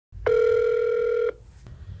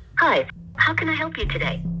Hi, how can I help you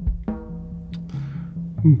today?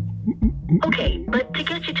 Okay, but to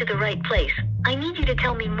get you to the right place, I need you to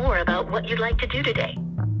tell me more about what you'd like to do today.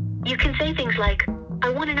 You can say things like, I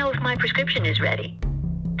want to know if my prescription is ready.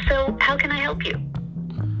 So, how can I help you?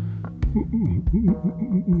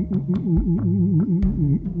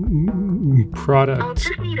 Product. I'll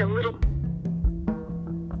just need a little...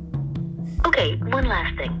 Okay, one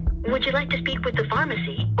last thing. Would you like to speak with the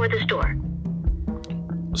pharmacy or the store?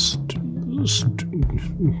 Just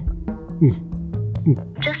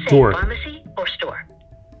say Store. pharmacy or store.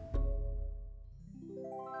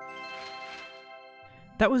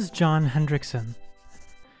 That was John Hendrickson.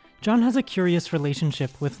 John has a curious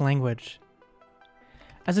relationship with language.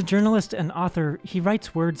 As a journalist and author, he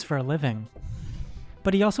writes words for a living.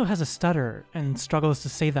 But he also has a stutter and struggles to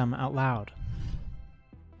say them out loud.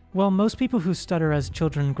 While most people who stutter as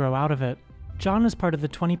children grow out of it, John is part of the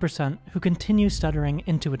 20% who continue stuttering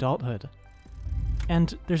into adulthood.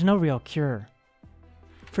 And there's no real cure.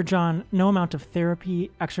 For John, no amount of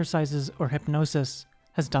therapy, exercises, or hypnosis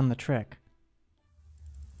has done the trick.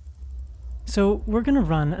 So we're going to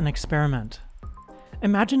run an experiment.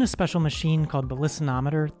 Imagine a special machine called the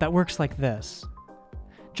listenometer that works like this.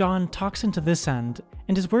 John talks into this end,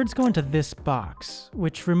 and his words go into this box,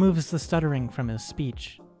 which removes the stuttering from his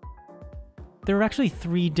speech. There are actually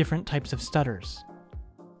 3 different types of stutters.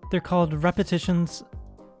 They're called repetitions,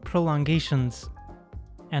 prolongations,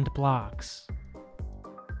 and blocks.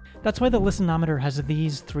 That's why the listenometer has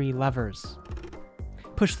these 3 levers.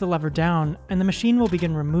 Push the lever down, and the machine will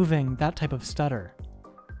begin removing that type of stutter.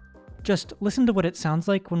 Just listen to what it sounds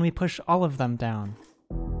like when we push all of them down.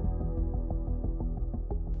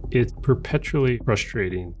 It's perpetually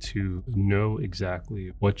frustrating to know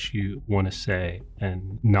exactly what you want to say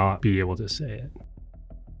and not be able to say it.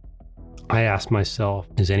 I ask myself,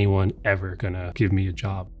 is anyone ever going to give me a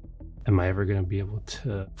job? Am I ever going to be able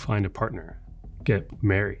to find a partner, get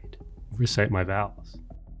married, recite my vows?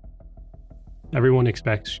 Everyone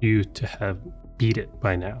expects you to have beat it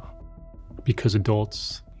by now because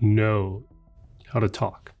adults know how to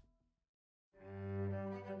talk.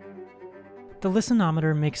 The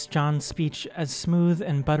listenometer makes John's speech as smooth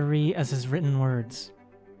and buttery as his written words.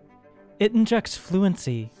 It injects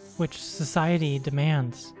fluency, which society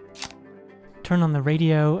demands. Turn on the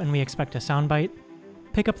radio and we expect a soundbite.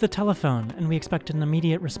 Pick up the telephone and we expect an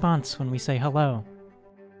immediate response when we say hello.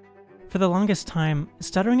 For the longest time,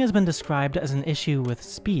 stuttering has been described as an issue with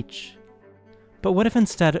speech. But what if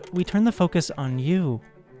instead we turn the focus on you,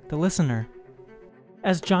 the listener?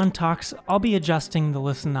 As John talks, I'll be adjusting the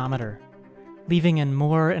listenometer, leaving in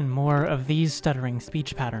more and more of these stuttering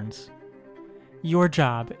speech patterns. Your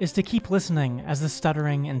job is to keep listening as the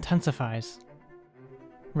stuttering intensifies.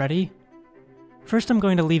 Ready? First, I'm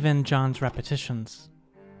going to leave in John's repetitions.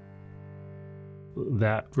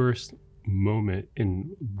 That first moment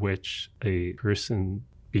in which a person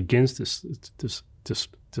begins to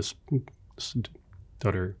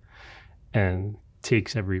stutter and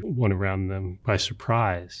takes everyone around them by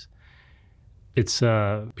surprise, it's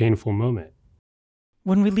a painful moment.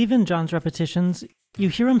 When we leave in John's repetitions, you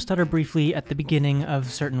hear him stutter briefly at the beginning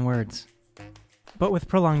of certain words. But with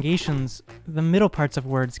prolongations, the middle parts of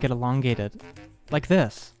words get elongated, like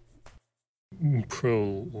this.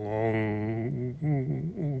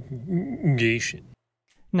 Prolongation.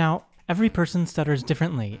 Now, every person stutters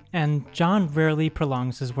differently, and John rarely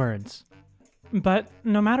prolongs his words. But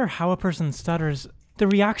no matter how a person stutters, the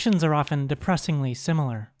reactions are often depressingly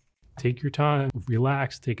similar. Take your time,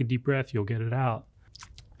 relax, take a deep breath, you'll get it out.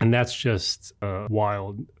 And that's just a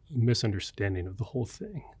wild misunderstanding of the whole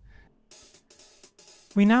thing.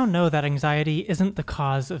 We now know that anxiety isn't the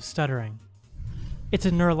cause of stuttering. It's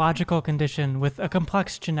a neurological condition with a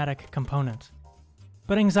complex genetic component.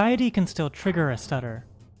 But anxiety can still trigger a stutter.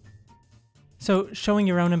 So showing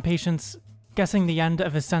your own impatience, guessing the end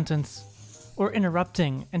of a sentence, or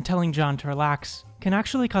interrupting and telling John to relax can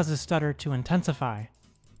actually cause a stutter to intensify.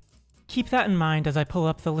 Keep that in mind as I pull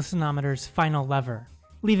up the listenometer's final lever,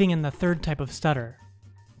 leaving in the 3rd type of stutter,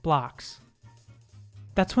 blocks.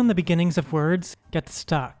 That's when the beginnings of words get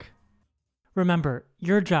stuck. Remember,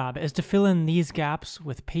 your job is to fill in these gaps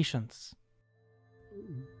with patience.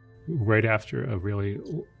 Right after a really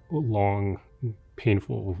long,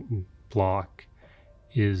 painful block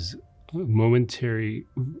is momentary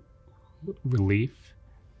relief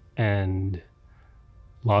and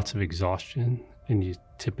lots of exhaustion, and you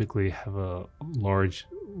typically have a large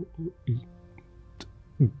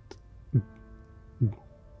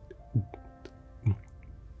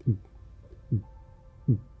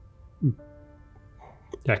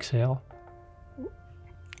exhale.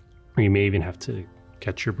 Or you may even have to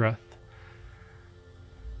catch your breath.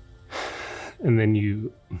 And then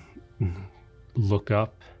you look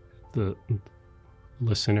up the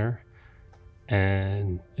listener,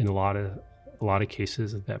 and in a lot of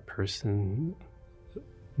cases that person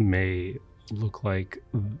may look like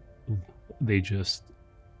they just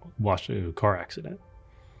watched a car accident.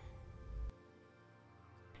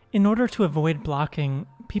 In order to avoid blocking,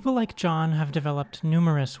 people like John have developed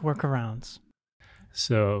numerous workarounds.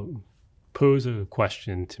 So pose a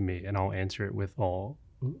question to me and I'll answer it with all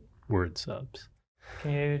word subs.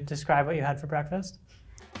 Can you describe what you had for breakfast?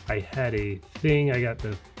 I had a thing, I got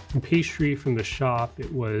the pastry from the shop.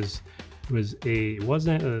 It wasn't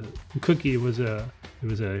a cookie, it was a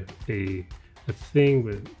thing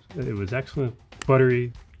with, it was excellent,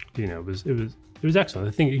 buttery, it was excellent.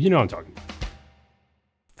 The thing, you know what I'm talking about.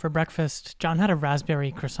 For breakfast, John had a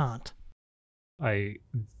raspberry croissant. I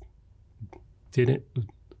didn't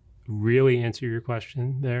really answer your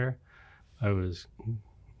question there. I was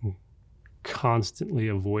constantly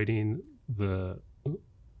avoiding the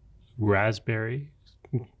raspberry,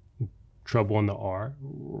 trouble on the R,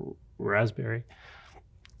 raspberry.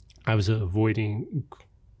 I was avoiding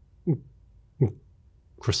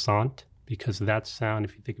croissant because that sound,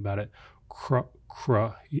 if you think about it,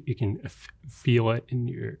 you can feel it in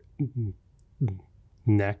your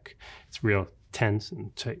neck. It's real tense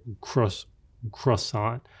and tight.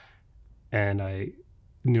 Croissant, and I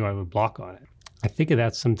knew I would block on it. I think of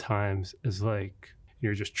that sometimes as like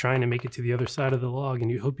you're just trying to make it to the other side of the log and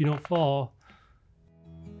you hope you don't fall.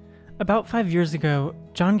 About 5 years ago,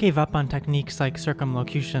 John gave up on techniques like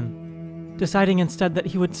circumlocution, deciding instead that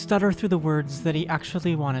he would stutter through the words that he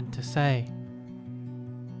actually wanted to say.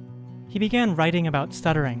 He began writing about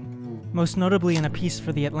stuttering, most notably in a piece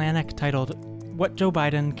for The Atlantic titled, "What Joe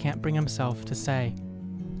Biden Can't Bring Himself to Say."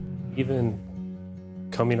 Even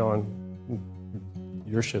coming on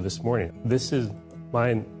your show this morning, this is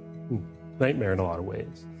my nightmare in a lot of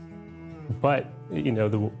ways. But,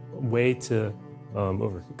 the way to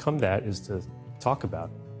overcome that is to talk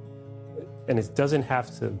about it. And it doesn't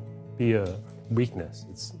have to be a weakness.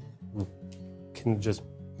 It can just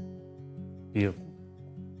be a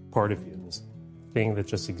part of you, this thing that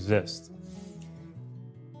just exists.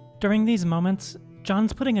 During these moments,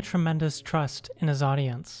 John's putting a tremendous trust in his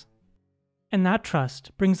audience. And that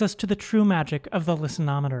trust brings us to the true magic of the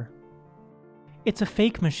listenometer. It's a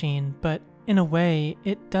fake machine, but in a way,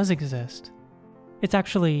 it does exist. It's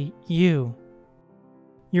actually you.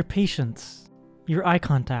 Your patience, your eye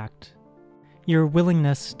contact, your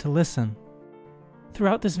willingness to listen.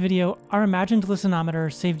 Throughout this video, our imagined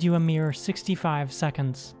listenometer saved you a mere 65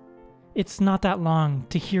 seconds. It's not that long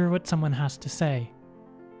to hear what someone has to say.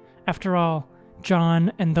 After all,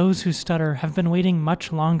 John and those who stutter have been waiting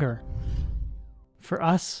much longer for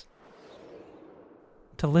us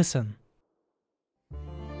to listen.